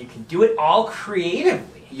bank loan. You can do it all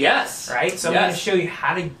creatively. Yes. Right? So I'm going to show you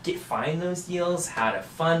how to find those deals, how to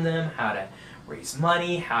fund them, how to raise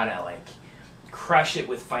money, how to crush it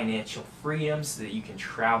with financial freedom so that you can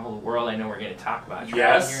travel the world. I know we're going to talk about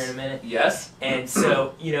travel here in a minute. Yes. And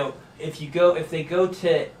so, if they go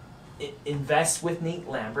to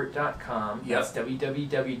investwithnatelambert.com, that's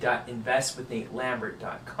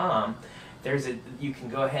www.investwithnatelambert.com, you can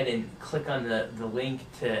go ahead and click on the link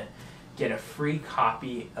to get a free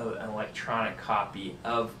copy, an electronic copy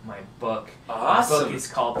of my book. Awesome. My book is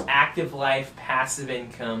called Active Life, Passive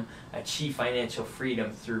Income, Achieve Financial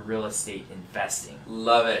Freedom Through Real Estate Investing.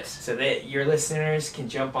 Love it. So that your listeners can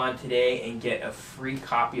jump on today and get a free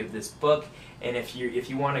copy of this book. And if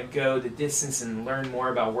you want to go the distance and learn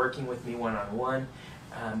more about working with me one-on-one,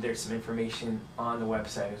 there's some information on the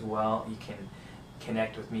website as well. You can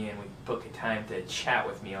connect with me and we book a time to chat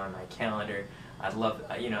with me on my calendar. I'd love,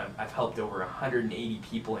 I've helped over 180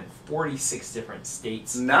 people in 46 different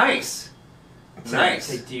states. Nice. Nice.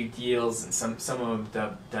 To do deals, and some of them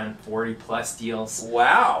have done 40+ deals.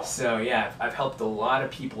 Wow. So yeah, I've helped a lot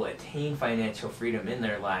of people attain financial freedom in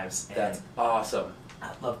their lives. And That's awesome.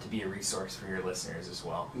 I'd love to be a resource for your listeners as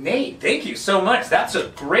well. Nate, thank you so much. That's a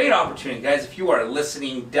great opportunity. Guys, if you are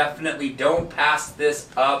listening, definitely don't pass this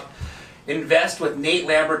up. Invest with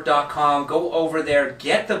NateLambert.com. Go over there,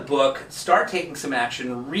 get the book, start taking some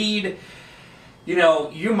action, read. You know,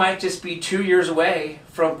 you might just be 2 years away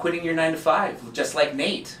from quitting your 9 to 5, just like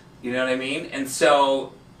Nate. You know what I mean? And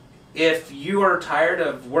so if you are tired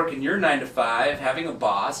of working your 9 to 5, having a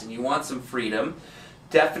boss, and you want some freedom,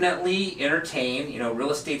 definitely entertain. You know, real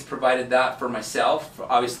estate's provided that for myself,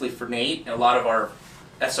 obviously for Nate, and a lot of our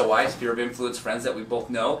SOIs, Sphere of Influence friends that we both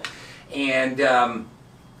know. And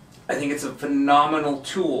I think it's a phenomenal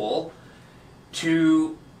tool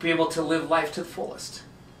to be able to live life to the fullest.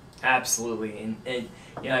 Absolutely, and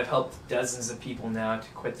you know, I've helped dozens of people now to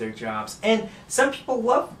quit their jobs, and some people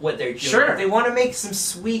love what they're doing. Sure. They want to make some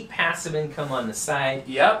sweet passive income on the side.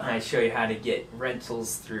 Yep. I show you how to get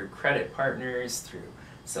rentals through credit partners, through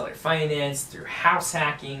seller finance, through house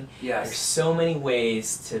hacking. Yes. There's so many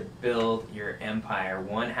ways to build your empire,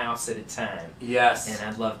 one house at a time. Yes. And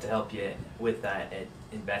I'd love to help you with that at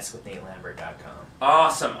investwithnatelambert.com.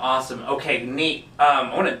 Awesome, awesome. Okay, Nate,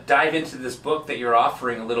 I want to dive into this book that you're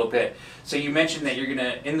offering a little bit. So you mentioned that you're going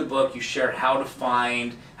to, in the book, you share how to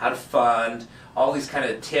find, how to fund, all these kind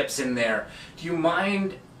of tips in there. Do you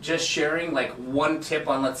mind just sharing like one tip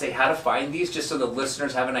on, let's say, how to find these, just so the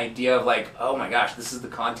listeners have an idea of like, oh my gosh, this is the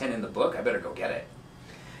content in the book, I better go get it?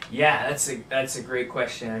 Yeah, that's a great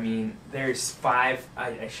question. I mean, there's I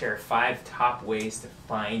share 5 top ways to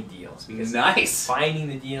find deals, because nice. Finding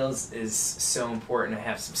the deals is so important. I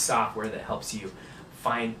have some software that helps you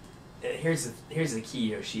find. Here's the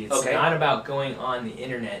key, Yoshi. It's not about going on the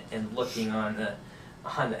internet and looking on the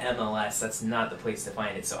MLS. That's not the place to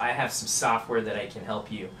find it. So I have some software that I can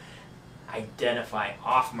help you identify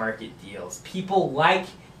off-market deals. People like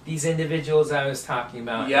these individuals I was talking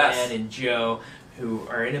about, Ann and Joe, who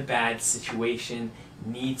are in a bad situation,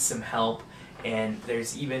 need some help, and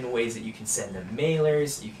there's even ways that you can send them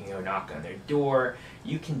mailers, you can go knock on their door,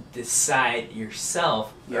 you can decide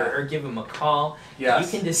yourself, or give them a call. Yes.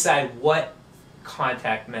 You can decide what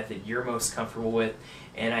contact method you're most comfortable with,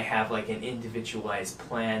 and I have like an individualized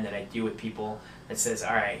plan that I do with people that says,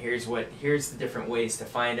 all right, here's the different ways to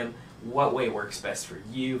find them, what way works best for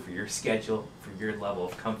you, for your schedule, for your level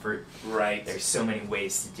of comfort. Right. There's so many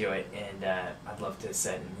ways to do it, and I'd love to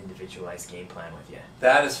set an individualized game plan with you.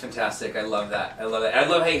 That is fantastic. I love that. I love it. I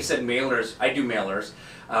love how you said mailers. I do mailers.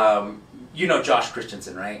 You know Josh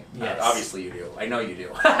Christensen, right? Yes. Obviously you do. I know you do.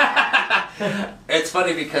 It's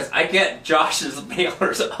funny because I get Josh's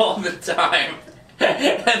mailers all the time.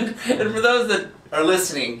 And for those that are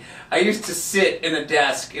listening, I used to sit in a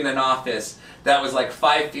desk in an office that was like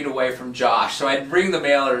 5 feet away from Josh. So I'd bring the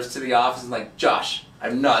mailers to the office and like, Josh,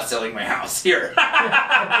 I'm not selling my house here. But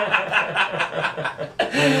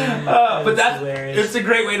it's a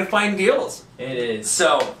great way to find deals. It is.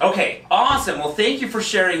 So, okay, awesome. Well, thank you for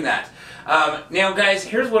sharing that. Now, guys,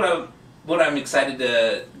 here's what I'm excited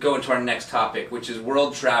to go into our next topic, which is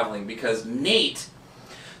world traveling, because Nate,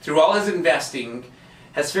 through all his investing,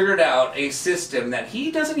 has figured out a system that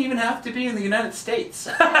he doesn't even have to be in the United States.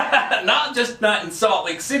 Not in Salt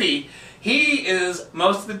Lake City. He is,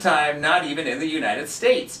 most of the time, not even in the United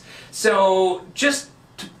States. So, just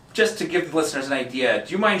to give the listeners an idea,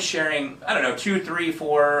 do you mind sharing, I don't know, 2, 3,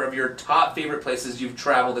 4 of your top favorite places you've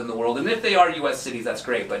traveled in the world? And if they are U.S. cities, that's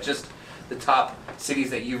great, but just the top cities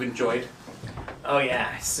that you've enjoyed. Oh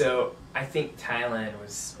yeah, so I think Thailand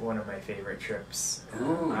was one of my favorite trips.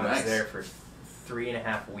 Ooh, I nice. was there for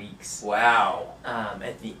 3.5 weeks. Wow.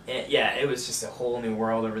 At the end, it was just a whole new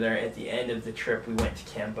world over there. At the end of the trip, we went to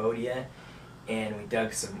Cambodia, and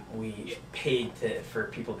we paid for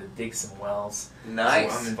people to dig some wells.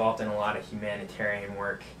 Nice. So I'm involved in a lot of humanitarian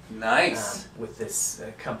work. Nice. With this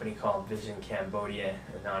company called Vision Cambodia,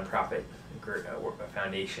 a nonprofit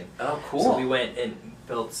foundation. Oh, cool. So we went and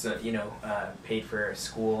built some, paid for a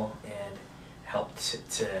school and helped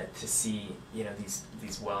to see,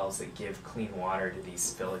 these wells that give clean water to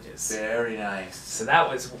these villages. Very nice. So that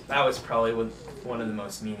was probably one of the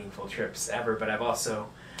most meaningful trips ever. But I've also,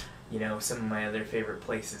 some of my other favorite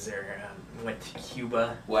places are, went to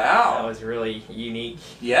Cuba. Wow. That was really unique.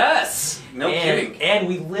 Yes. No kidding. And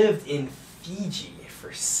we lived in Fiji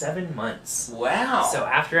for 7 months. Wow. So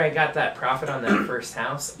after I got that profit on that first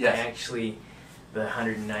house, Yes. I actually, the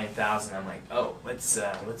 $109,000, I'm like, oh, let's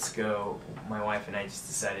go. My wife and I just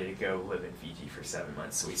decided to go live in Fiji for 7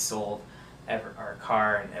 months. So we sold our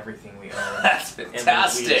car and everything we own. That's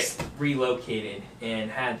fantastic. And we just relocated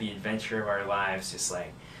and had the adventure of our lives, just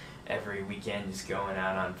like every weekend, just going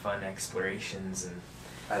out on fun explorations. And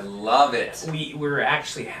I love it. we were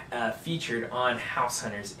actually featured on House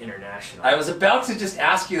Hunters International. I was about to just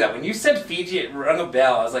ask you that. When you said Fiji, it rung a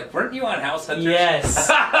bell. I was like, weren't you on House Hunters? Yes.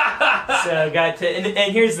 So I got to,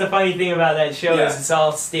 and here's the funny thing about that show is it's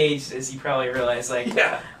all staged, as you probably realize. Like,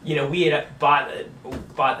 you know, we had bought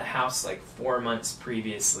the house like 4 months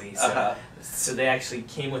previously, so so they actually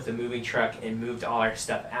came with a moving truck and moved all our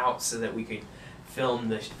stuff out so that we could film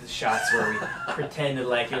the shots where we pretended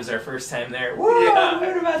like it was our first time there. Whoa, I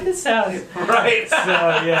heard about this house. Right. So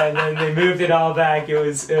yeah, and then they moved it all back. It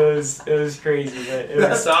was crazy, but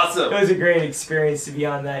That's awesome. It was a great experience to be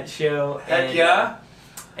on that show. Heck yeah.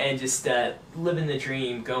 And just living the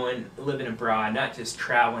dream, living abroad, not just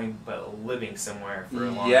traveling, but living somewhere for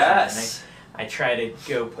a long time. And I try to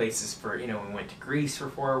go places for, you know, we went to Greece for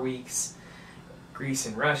 4 weeks. Greece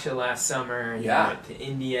and Russia last summer, and I went to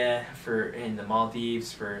India in the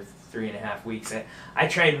Maldives for 3.5 weeks. I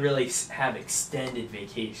try and really have extended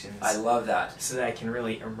vacations. I love that. So that I can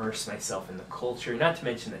really immerse myself in the culture. Not to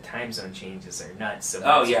mention the time zone changes are nuts.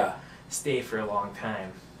 So stay for a long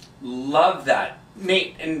time. Love that.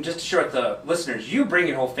 Nate, and just to share with the listeners, you bring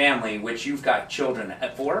your whole family, which you've got children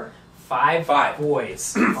at 4? 5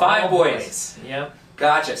 boys. 5 boys. Yep.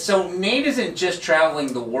 Gotcha. So Nate isn't just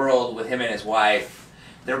traveling the world with him and his wife.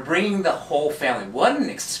 They're bringing the whole family. What an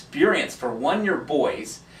experience for 1, your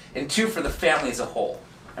boys, and 2, for the family as a whole.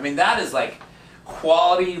 I mean, that is like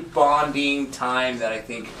quality bonding time that I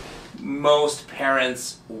think most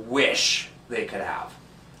parents wish they could have.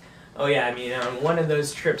 Oh yeah, I mean, on one of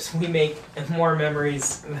those trips, we make more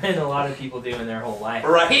memories than a lot of people do in their whole life.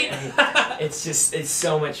 Right? I mean, it's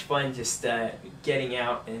so much fun just getting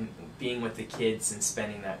out and being with the kids and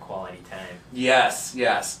spending that quality time. Yes,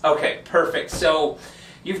 yes. Okay, perfect. So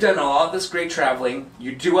you've done all of this great traveling.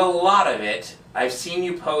 You do a lot of it. I've seen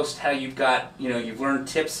you post how you've got, you know, you've learned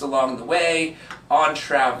tips along the way on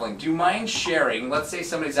traveling. Do you mind sharing? Let's say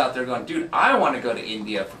somebody's out there going, dude, I want to go to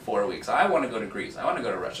India for 4 weeks. I want to go to Greece. I want to go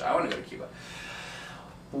to Russia. I want to go to Cuba.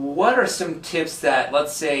 What are some tips that,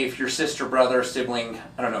 let's say if your sister, brother, sibling,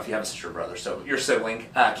 I don't know if you have a sister or brother, so your sibling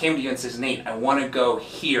came to you and says, Nate, I want to go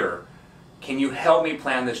here. Can you help me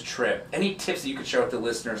plan this trip? Any tips that you could share with the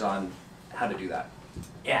listeners on how to do that?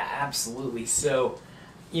 Yeah, absolutely. So,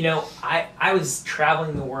 you know, I was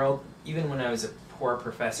traveling the world even when I was a poor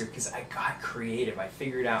professor because I got creative. I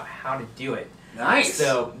figured out how to do it. Nice.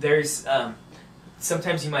 So there's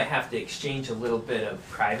sometimes you might have to exchange a little bit of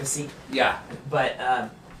privacy. Yeah. But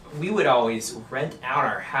we would always rent out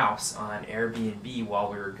our house on Airbnb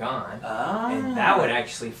while we were gone. And that would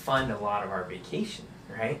actually fund a lot of our vacation,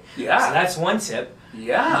 right? Yeah. So that's one tip.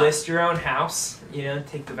 Yeah. List your own house, you know,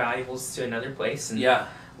 take the valuables to another place and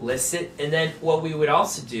list it. And then what we would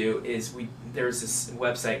also do is there was this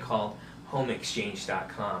website called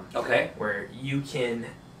homeexchange.com. Okay. Where you can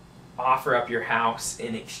offer up your house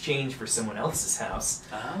in exchange for someone else's house.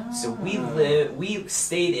 Oh. So we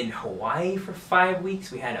stayed in Hawaii for 5 weeks.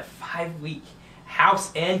 We had a 5-week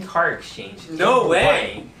house and car exchange. No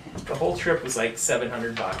way. The whole trip was like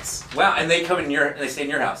 $700. Wow, and they they stay in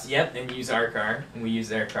your house. Yep, and use our car, and we use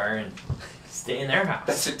their car and stay in their house.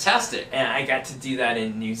 That's fantastic. And I got to do that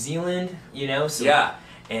in New Zealand, you know, so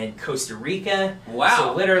and Costa Rica. Wow.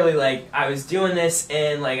 So literally, like, I was doing this,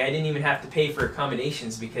 and like I didn't even have to pay for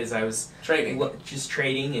accommodations because I was just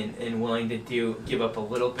trading and willing to give up a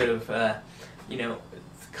little bit of, you know,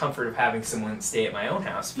 comfort of having someone stay at my own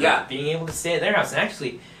house for being able to stay at their house. And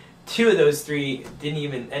actually, 2 of those 3 didn't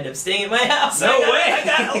even end up staying at my house. No way! I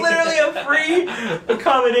got literally a free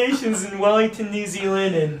accommodations in Wellington, New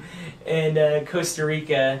Zealand, and Costa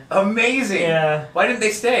Rica. Amazing. Yeah. Why didn't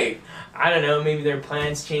they stay? I don't know. Maybe their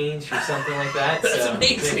plans changed or something like that. That's so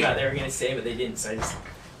amazing. They thought they were going to stay, but they didn't. So I just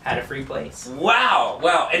had a free place. Wow.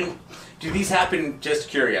 Wow. And do these happen? Just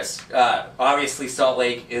curious. Obviously, Salt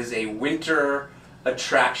Lake is a winter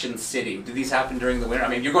attraction city. Do these happen during the winter? I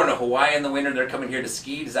mean, you're going to Hawaii in the winter. They're coming here to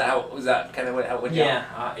ski. Is that kind of how it went down?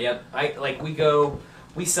 Yeah. Yep.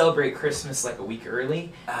 We celebrate Christmas like a week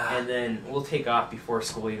early, and then we'll take off before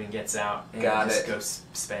school even gets out, and go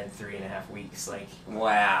spend 3.5 weeks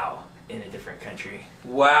Wow. in a different country.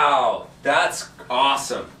 Wow, that's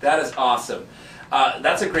awesome. That is awesome.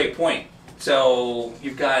 That's a great point. So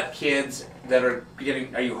you've got kids that are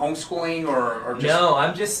are you homeschooling or just... No,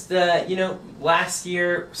 I'm just, you know, last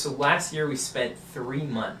year we spent 3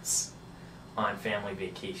 months on family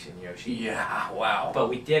vacation, Yoshi. Yeah, wow. But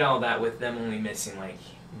we did all that with them only missing like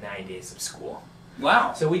 9 days of school.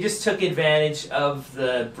 Wow. So we just took advantage of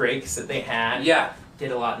the breaks that they had. Yeah.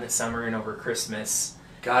 Did a lot in the summer and over Christmas.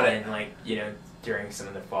 Got it. And like, you know, during some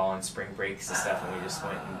of the fall and spring breaks and stuff, and we just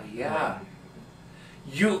went and yeah. went.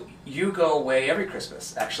 You go away every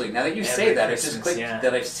Christmas, actually. Now that you say Every that, Christmas, it's just clicked yeah.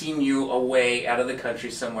 that I've seen you away out of the country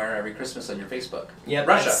somewhere every Christmas on your Facebook. Yeah,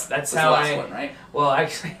 Russia. That's was how the last I. one, right? Well,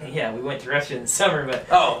 actually, yeah, we went to Russia in the summer, but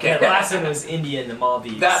Oh, okay. the last one was India and the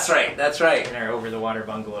Maldives. That's right. That's right. In our over-the-water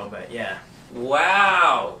bungalow, but yeah.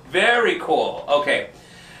 Wow, very cool. Okay,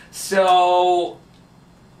 so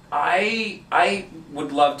I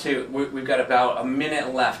would love to. We've got about a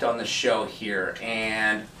minute left on the show here,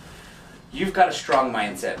 and you've got a strong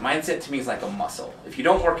mindset. Mindset to me is like a muscle. If you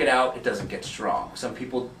don't work it out, it doesn't get strong. Some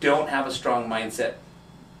people don't have a strong mindset,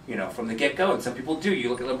 you know, from the get-go, and some people do. You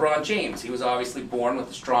look at LeBron James. He was obviously born with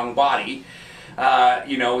a strong body.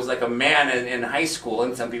 You know, was like a man in high school,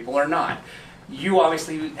 and some people are not. You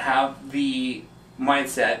obviously have the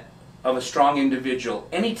mindset of a strong individual.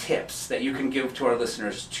 Any tips that you can give to our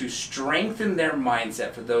listeners to strengthen their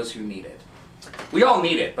mindset for those who need it? We all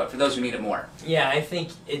need it, but for those who need it more. Yeah, I think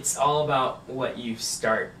it's all about what you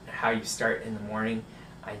start, how you start in the morning.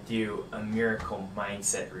 I do a miracle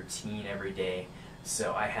mindset routine every day.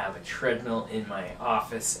 So I have a treadmill in my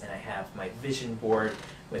office, and I have my vision board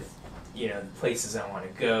with, you know, the places I want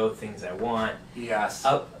to go, things I want. Yes.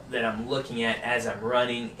 Up that I'm looking at as I'm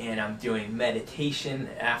running, and I'm doing meditation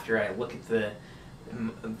after I look at the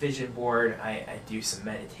vision board. I do some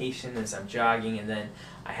meditation as I'm jogging, and then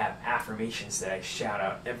I have affirmations that I shout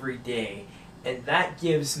out every day, and that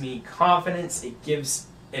gives me confidence.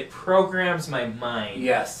 It programs my mind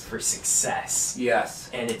Yes. for success. Yes.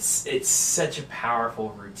 And it's such a powerful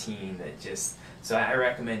routine that just, so I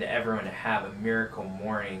recommend to everyone to have a miracle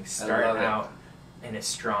morning, start love it. out in a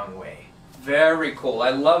strong way. Very cool. I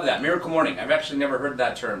love that. Miracle Morning. I've actually never heard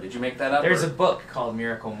that term. Did you make that up? There's or? a book called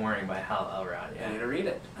Miracle Morning by Hal Elrod. I need Yeah. to read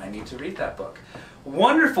it. I need to read that book.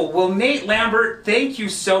 Wonderful. Well, Nate Lambert, thank you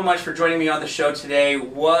so much for joining me on the show today.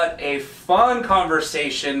 What a fun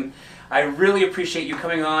conversation. I really appreciate you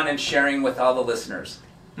coming on and sharing with all the listeners.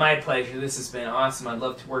 My pleasure. This has been awesome. I'd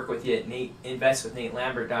love to work with you at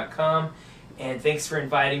investwithnatelambert.com. And thanks for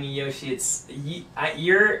inviting me, Yoshi. You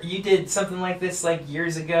did something like this like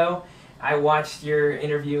years ago. I watched your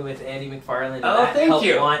interview with Andy McFarland, and that helped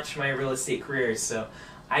launch my real estate career. So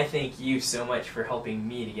I thank you so much for helping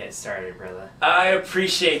me to get started, brother. I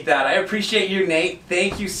appreciate that. I appreciate you, Nate.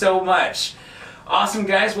 Thank you so much. Awesome,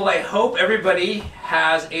 guys. Well, I hope everybody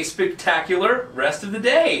has a spectacular rest of the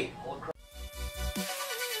day.